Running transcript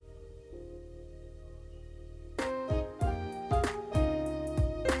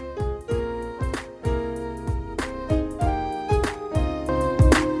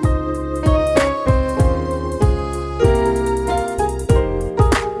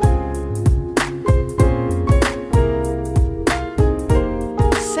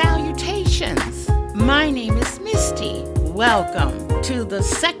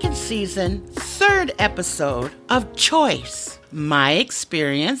season, 3rd episode of Choice, my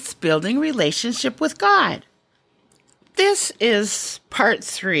experience building relationship with God. This is part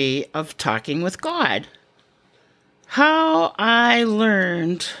 3 of Talking with God. How I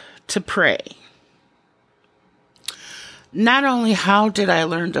learned to pray. Not only how did I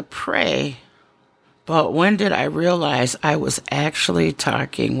learn to pray, but when did I realize I was actually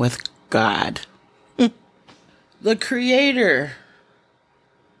talking with God? The creator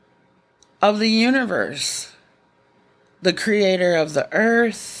of the universe, the creator of the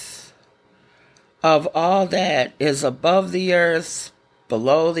earth, of all that is above the earth,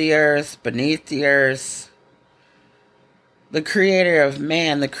 below the earth, beneath the earth, the creator of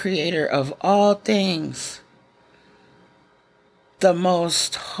man, the creator of all things, the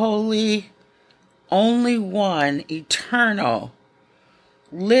most holy, only one, eternal,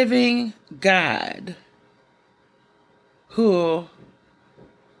 living God, who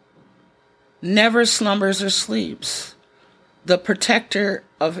never slumbers or sleeps, the protector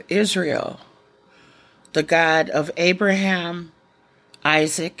of Israel, the God of Abraham,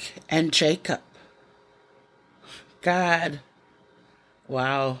 Isaac, and Jacob. God,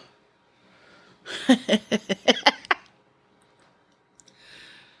 wow.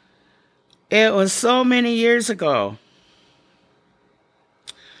 It was so many years ago.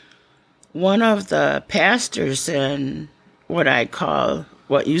 One of the pastors in what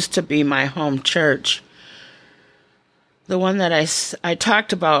used to be my home church, the one that I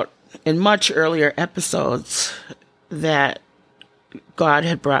talked about in much earlier episodes that God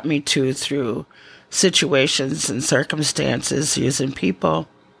had brought me to through situations and circumstances using people.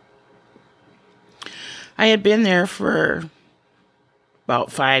 I had been there for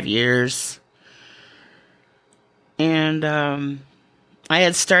about 5 years, and I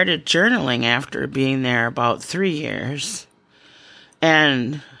had started journaling after being there about 3 years.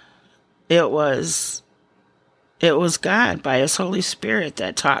 And it was God by His Holy Spirit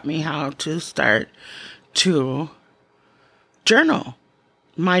that taught me how to start to journal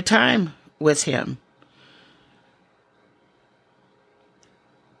my time with Him.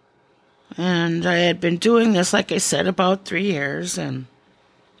 And I had been doing this, like I said, about 3 years. And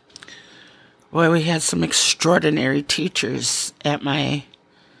boy, we had some extraordinary teachers at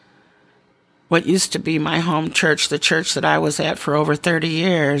what used to be my home church, the church that I was at for over 30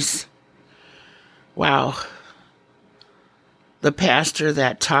 years. Wow. The pastor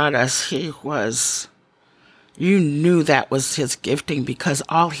that taught us, you knew that was his gifting, because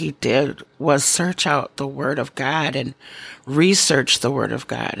all he did was search out the Word of God and research the Word of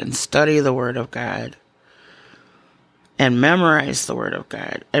God and study the Word of God and memorize the Word of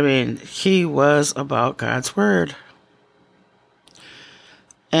God. I mean, he was about God's Word.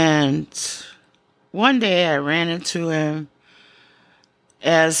 And one day I ran into him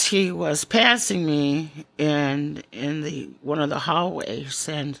as he was passing me in one of the hallways,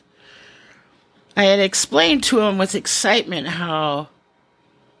 and I had explained to him with excitement how,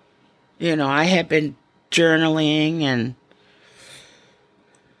 I had been journaling,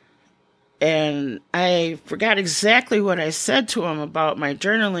 and I forgot exactly what I said to him about my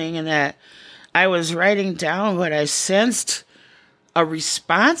journaling, and that I was writing down what I sensed a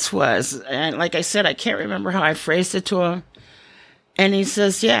response was. And like I said, I can't remember how I phrased it to him. And he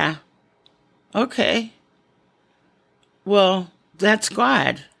says, yeah, okay, well, that's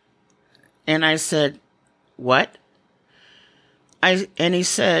God. And I said, what? And he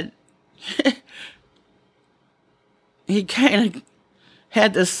said, he kind of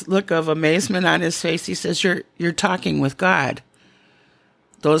had this look of amazement on his face. He says, you're talking with God.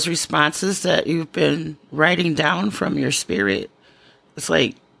 Those responses that you've been writing down from your spirit, it's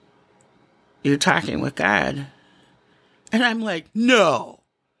like you're talking with God. And I'm like, no.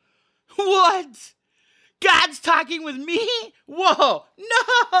 What? God's talking with me? Whoa,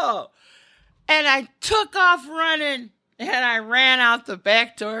 no. And I took off running, and I ran out the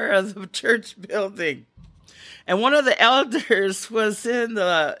back door of the church building. And one of the elders was in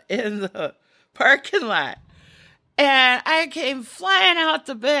the parking lot. And I came flying out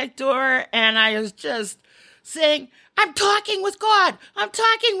the back door, and I was just saying, I'm talking with God. I'm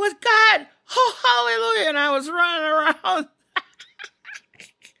talking with God. Oh, hallelujah. And I was running around,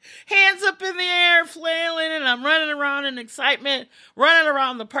 hands up in the air, flailing, and I'm running around in excitement, running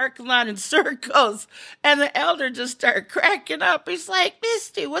around the parking lot in circles. And the elder just started cracking up. He's like,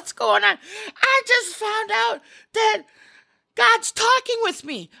 Misty, what's going on? I just found out that God's talking with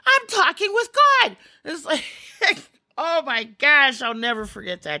me. I'm talking with God. It's like, oh my gosh, I'll never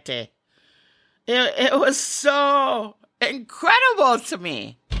forget that day. It was so incredible to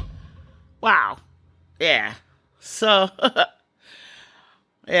me. Wow. Yeah. So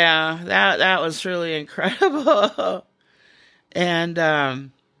Yeah, that was really incredible. And I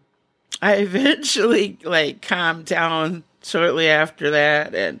eventually like calmed down shortly after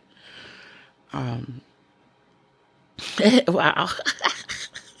that, and wow.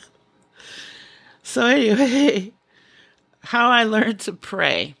 So anyway, how I learned to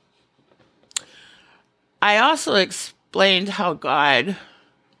pray. I also explained how God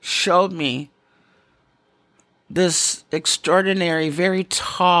showed me this extraordinary, very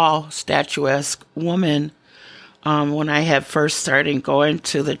tall, statuesque woman when I had first started going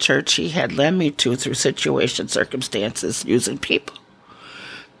to the church he had led me to through circumstances, using people.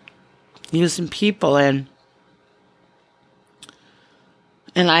 And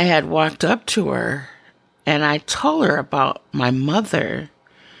I had walked up to her and I told her about my mother,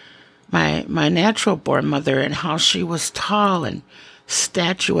 my natural born mother, and how she was tall and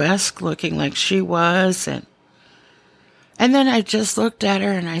statuesque looking like she was. And then I just looked at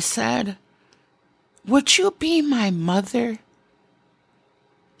her and I said, "Would you be my mother?"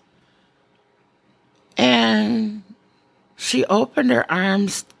 And she opened her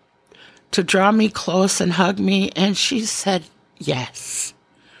arms to draw me close and hug me, and she said, "Yes."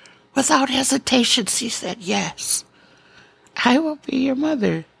 Without hesitation, she said, "Yes, I will be your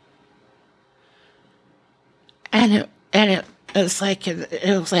mother." And it was like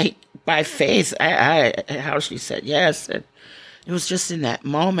by faith, how she said yes. And it was just in that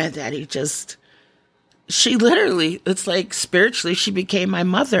moment that she literally, it's like spiritually, she became my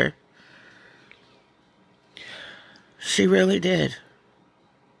mother. She really did.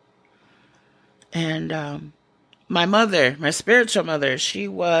 And my mother, my spiritual mother, she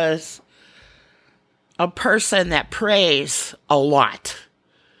was a person that prays a lot.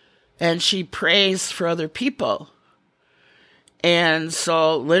 And she prays for other people. And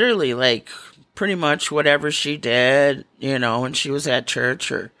so literally, like, pretty much whatever she did, when she was at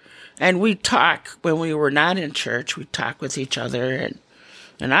church, and we'd talk when we were not in church, we'd talk with each other.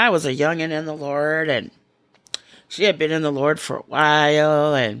 And I was a youngin' in the Lord, and she had been in the Lord for a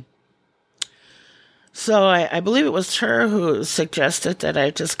while. And so I believe it was her who suggested that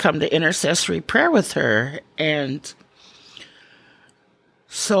I just come to intercessory prayer with her. And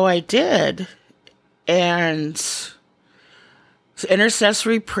so I did. And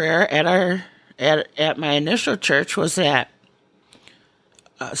intercessory prayer at my initial church was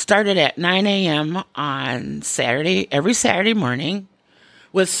started at 9 a.m. on every Saturday morning,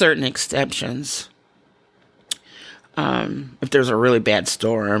 with certain exceptions. If there's a really bad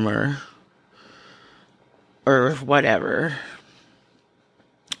storm or whatever.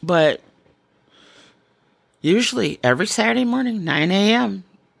 But usually every Saturday morning, 9 a.m.,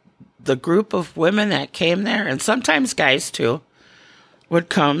 the group of women that came there, and sometimes guys too, would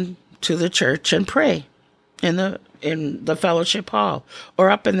come to the church and pray in the fellowship hall or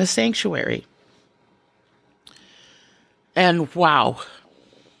up in the sanctuary. And wow,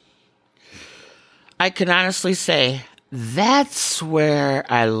 I can honestly say that's where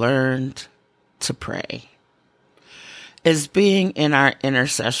I learned to pray, is being in our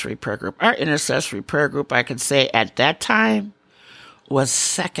intercessory prayer group. Our intercessory prayer group, I could say at that time, was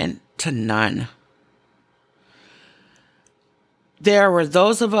second to none. There were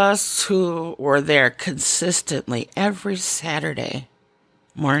those of us who were there consistently every Saturday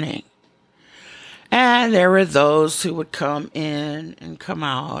morning. And there were those who would come in and come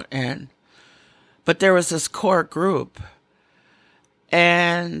out. But there was this core group.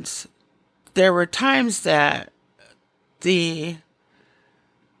 And there were times that the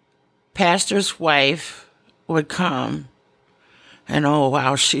pastor's wife would come. And oh,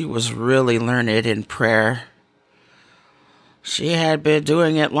 wow, she was really learned in prayer. She had been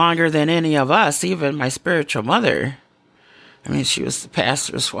doing it longer than any of us, even my spiritual mother. I mean, she was the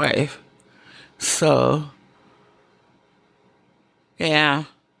pastor's wife. So, yeah.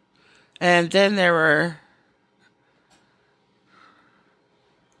 And then there were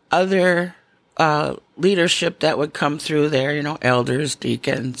other leadership that would come through there, elders,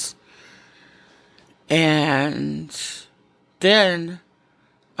 deacons. And then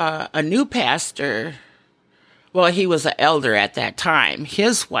a new pastor, well, he was an elder at that time.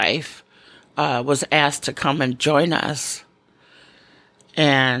 His wife was asked to come and join us.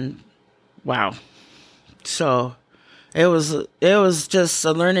 And wow. So it was just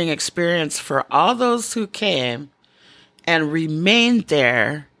a learning experience for all those who came and remained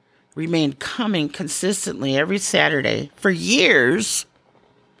coming consistently every Saturday for years,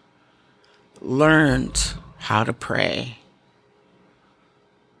 learned how to pray,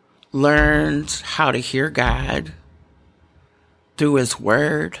 learned how to hear God through His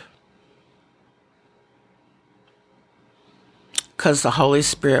Word. because the Holy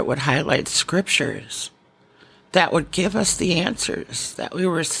Spirit would highlight scriptures that would give us the answers that we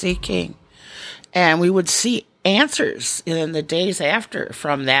were seeking. And we would see answers in the days after,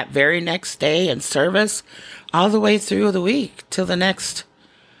 from that very next day in service all the way through the week till the next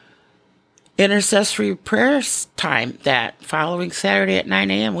intercessory prayer time. That following Saturday at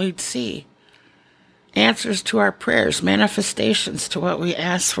 9 a.m., we'd see answers to our prayers, manifestations to what we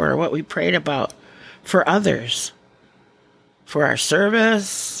asked for, what we prayed about for others, for our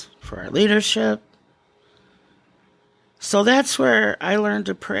service, for our leadership. So that's where I learned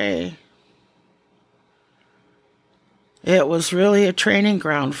to pray. It was really a training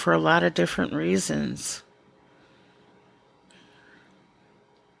ground for a lot of different reasons.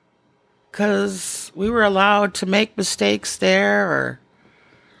 Because we were allowed to make mistakes there, or,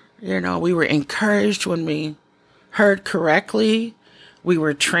 we were encouraged when we heard correctly. We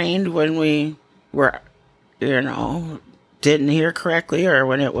were trained when we were, didn't hear correctly, or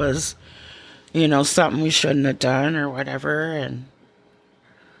when it was, something we shouldn't have done or whatever. And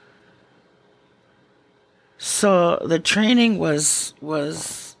so the training was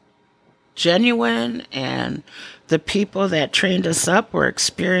genuine, and the people that trained us up were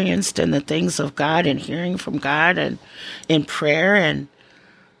experienced in the things of God and hearing from God and in prayer. And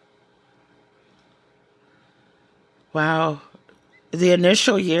wow, the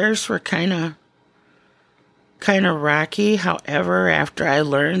initial years were kind of rocky. However, after I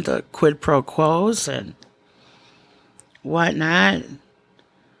learned the quid pro quos and whatnot,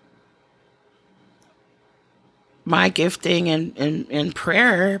 my gifting in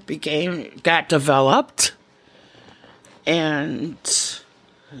prayer got developed, and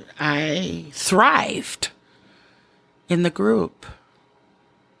I thrived in the group.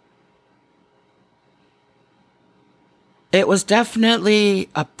 It was definitely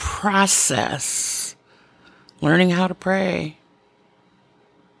a process, learning how to pray.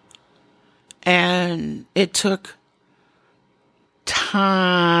 And it took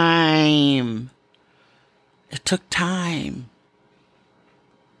time. It took time.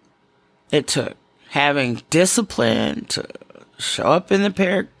 It took having discipline to show up in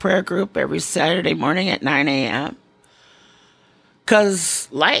the prayer group every Saturday morning at 9 a.m. Because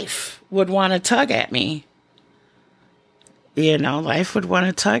life would want to tug at me. Life would want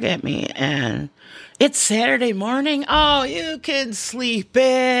to tug at me. And it's Saturday morning. Oh, you can sleep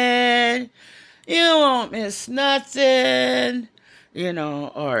in. You won't miss nothing.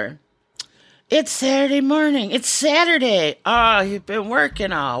 Or it's Saturday morning. It's Saturday. Oh, you've been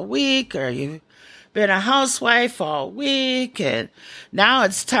working all week, or you've been a housewife all week, and now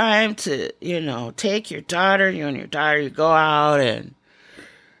it's time to, take your daughter, you go out and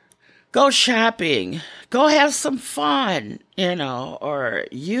go shopping, go have some fun, or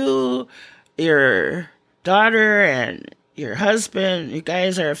your daughter and your husband, you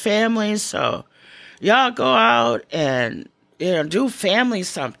guys are a family, so y'all go out and, do family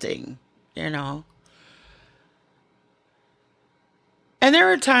something, And there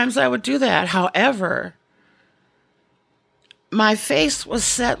were times I would do that. However, my face was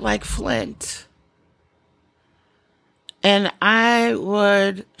set like flint. And I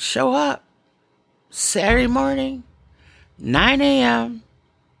would show up Saturday morning, 9 a.m.,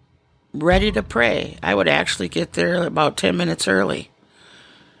 ready to pray. I would actually get there about 10 minutes early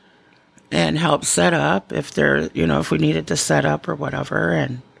and help set up if we needed to set up or whatever.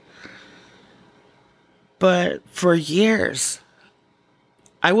 But for years,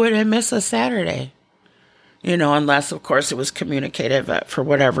 I wouldn't miss a Saturday, unless, of course, it was communicative for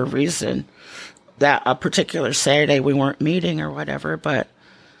whatever reason that a particular Saturday we weren't meeting or whatever. But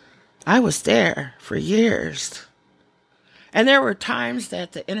I was there for years. And there were times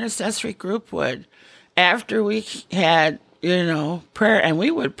that the intercessory group would, after we had, prayer, and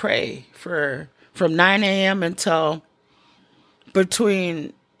we would pray from 9 a.m. until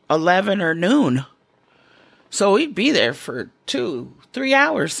between 11 or noon. So we'd be there for 2-3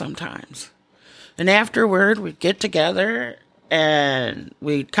 hours sometimes. And afterward, we'd get together and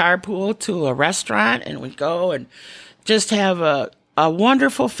we'd carpool to a restaurant, and we'd go and just have a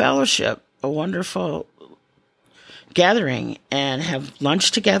wonderful fellowship, a wonderful gathering, and have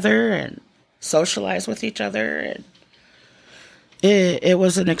lunch together and socialize with each other. And it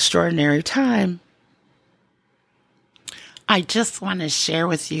was an extraordinary time. I just want to share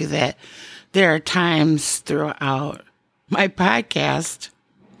with you that there are times throughout my podcast,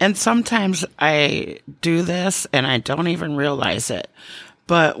 and sometimes I do this and I don't even realize it,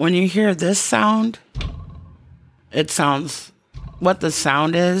 but when you hear this sound, it sounds, what the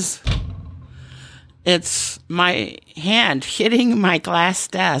sound is, it's my hand hitting my glass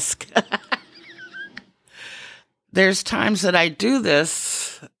desk. there's times that I do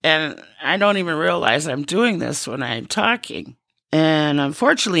this and I don't even realize I'm doing this when I'm talking. And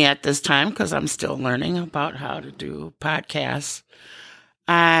unfortunately at this time, because I'm still learning about how to do podcasts,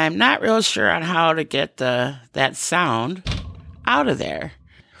 I'm not real sure on how to get that sound out of there.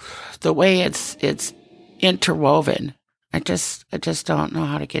 The way it's interwoven. I just don't know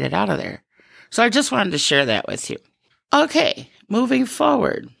how to get it out of there. So I just wanted to share that with you. Okay, moving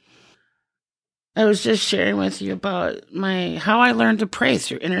forward. I was just sharing with you about how I learned to pray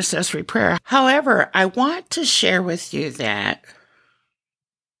through intercessory prayer. However, I want to share with you that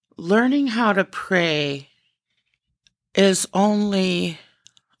learning how to pray is only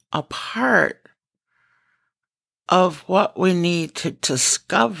a part of what we need to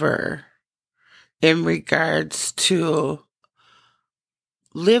discover in regards to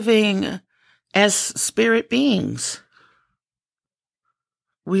living as spirit beings.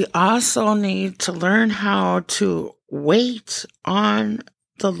 We also need to learn how to wait on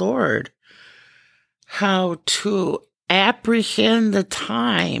the Lord, how to apprehend the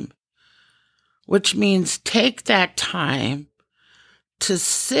time, which means take that time to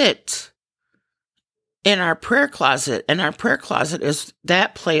sit in our prayer closet. And our prayer closet is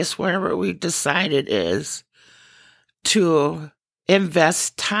that place wherever we decided is to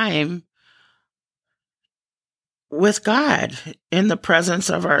invest time with God in the presence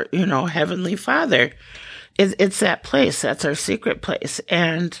of our, Heavenly Father. It's that place. That's our secret place.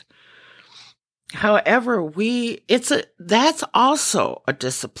 And however, that's also a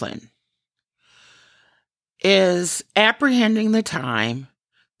discipline, is apprehending the time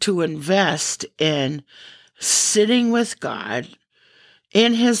to invest in sitting with God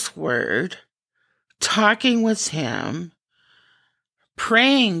in His Word, talking with Him,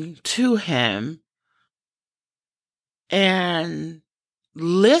 praying to Him, and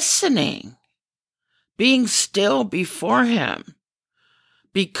listening, being still before Him,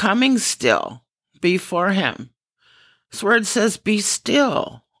 becoming still before Him. His Word says, be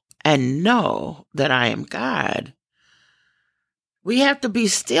still and know that I am God. We have to be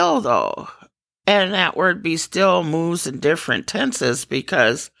still, though. And that word be still moves in different tenses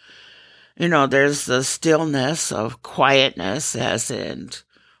because, there's the stillness of quietness as in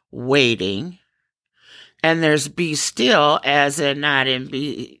waiting. And there's be still as in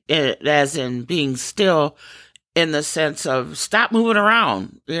as in being still in the sense of stop moving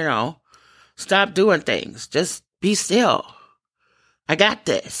around, stop doing things. Just be still. I got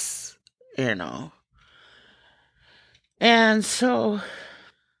this, And so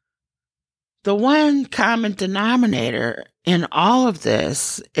the one common denominator in all of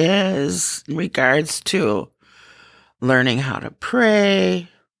this is in regards to learning how to pray,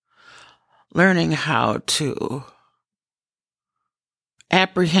 learning how to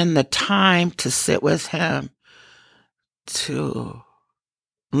apprehend the time to sit with Him, to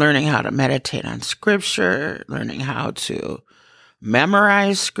learning how to meditate on Scripture, learning how to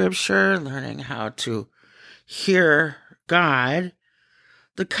memorize Scripture, learning how to hear God.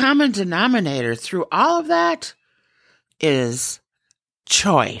 The common denominator through all of that is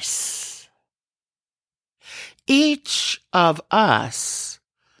choice. Each of us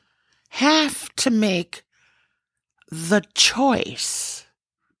have to make the choice.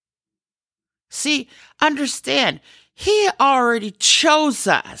 See, understand, He already chose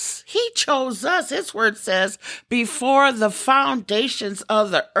us. He chose us. His word says, before the foundations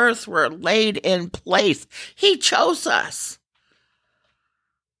of the earth were laid in place. He chose us.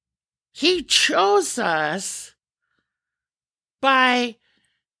 He chose us by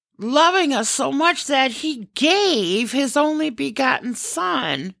loving us so much that He gave His only begotten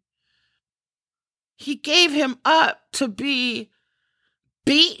Son. He gave Him up to be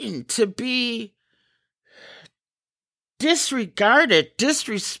beaten, to be disregarded,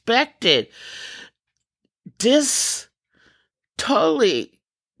 disrespected, totally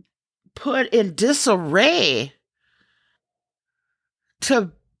put in disarray,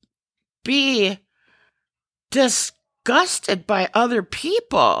 to be disgusted by other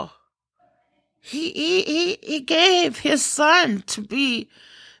people. He gave His Son to be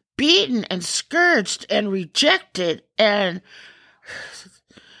beaten and scourged and rejected and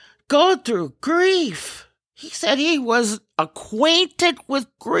go through grief. He said He was acquainted with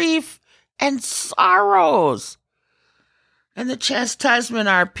grief and sorrows. And the chastisement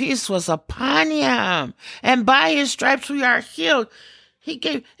of our peace was upon Him. And by His stripes we are healed.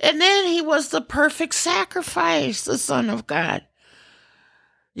 And then He was the perfect sacrifice, the Son of God.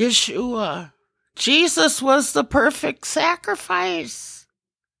 Yeshua. Jesus was the perfect sacrifice.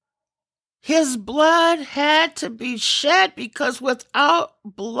 His blood had to be shed, because without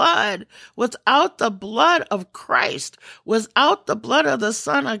blood, without the blood of Christ, without the blood of the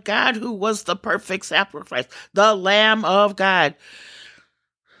Son of God, who was the perfect sacrifice, the Lamb of God,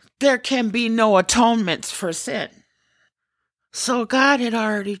 there can be no atonement for sin. So God had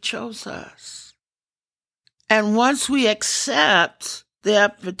already chose us. And once we accept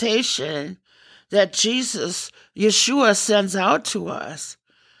the invitation that Yeshua sends out to us,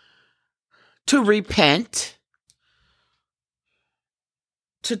 to repent,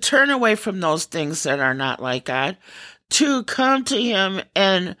 to turn away from those things that are not like God, to come to him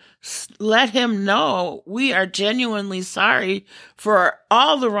and let him know we are genuinely sorry for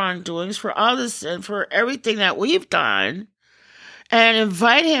all the wrongdoings, for all the sin, for everything that we've done, and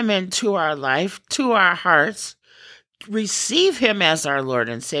invite him into our life, to our hearts, receive him as our Lord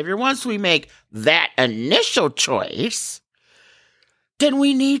and Savior. Once we make that initial choice, then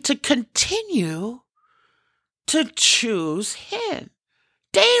we need to continue to choose him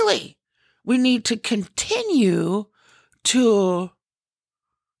daily. We need to continue to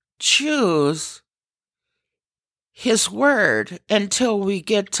choose his word until we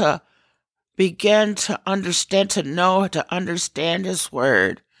get to begin to understand, to understand his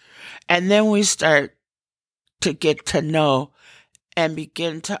word. And then we start to get to know and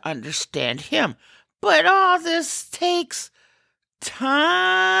begin to understand him. But all this takes time.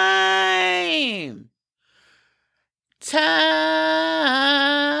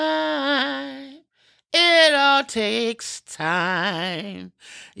 It all takes time.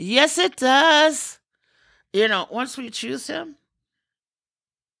 Yes, it does. Once we choose him.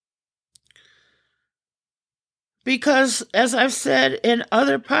 Because, as I've said in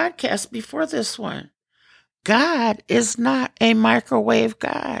other podcasts before this one, God is not a microwave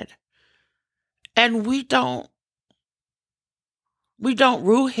God. And we don't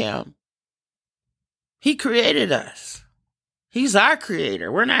rule him. He created us. He's our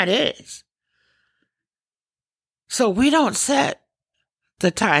creator. We're not his. So we don't set the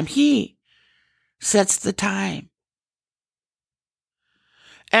time. He sets the time.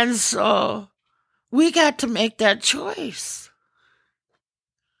 And so we got to make that choice.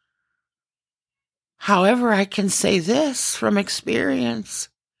 However, I can say this from experience,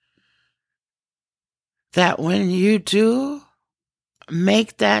 that when you do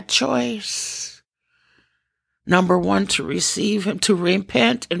make that choice, number one, to receive him, to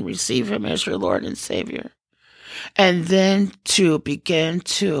repent and receive him as your Lord and Savior, and then to begin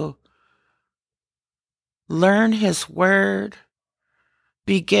to learn his word,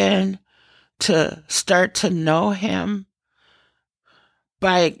 begin to start to know him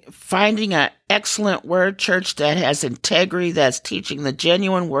by finding an excellent word church that has integrity, that's teaching the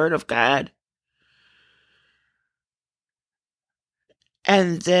genuine word of God.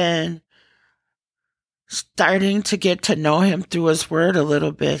 And then starting to get to know him through his word a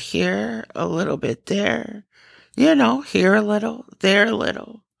little bit here, a little bit there. Here a little, there a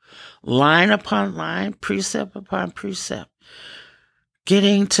little. Line upon line, precept upon precept.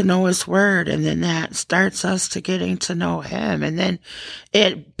 Getting to know his word, and then that starts us to getting to know him. And then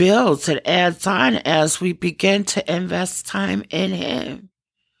it builds, it adds on as we begin to invest time in him.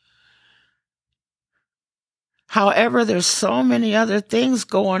 However, there's so many other things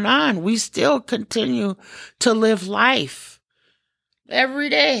going on. We still continue to live life every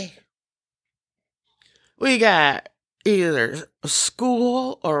day. We got either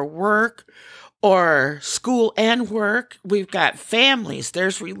school or work, or school and work. We've got families.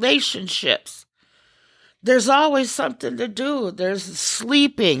 There's relationships. There's always something to do. There's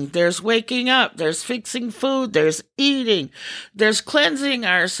sleeping. There's waking up. There's fixing food. There's eating. There's cleansing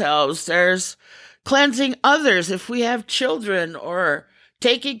ourselves. There's cleansing others if we have children, or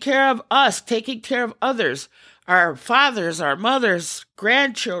taking care of us, taking care of others. Our fathers, our mothers,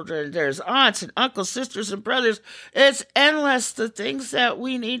 grandchildren, there's aunts and uncles, sisters and brothers. It's endless, the things that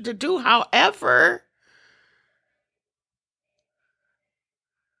we need to do. However,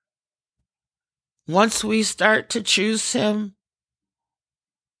 once we start to choose him,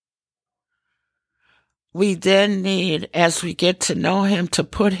 we then need, as we get to know him, to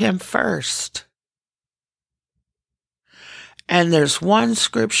put him first. And there's one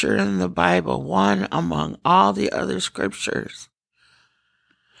scripture in the Bible, one among all the other scriptures.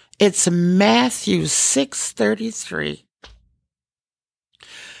 It's Matthew 6:33.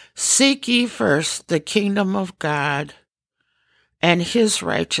 Seek ye first the kingdom of God and his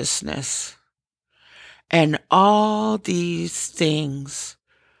righteousness, and all these things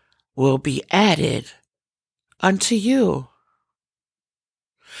will be added unto you.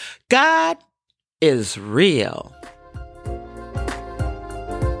 God is real.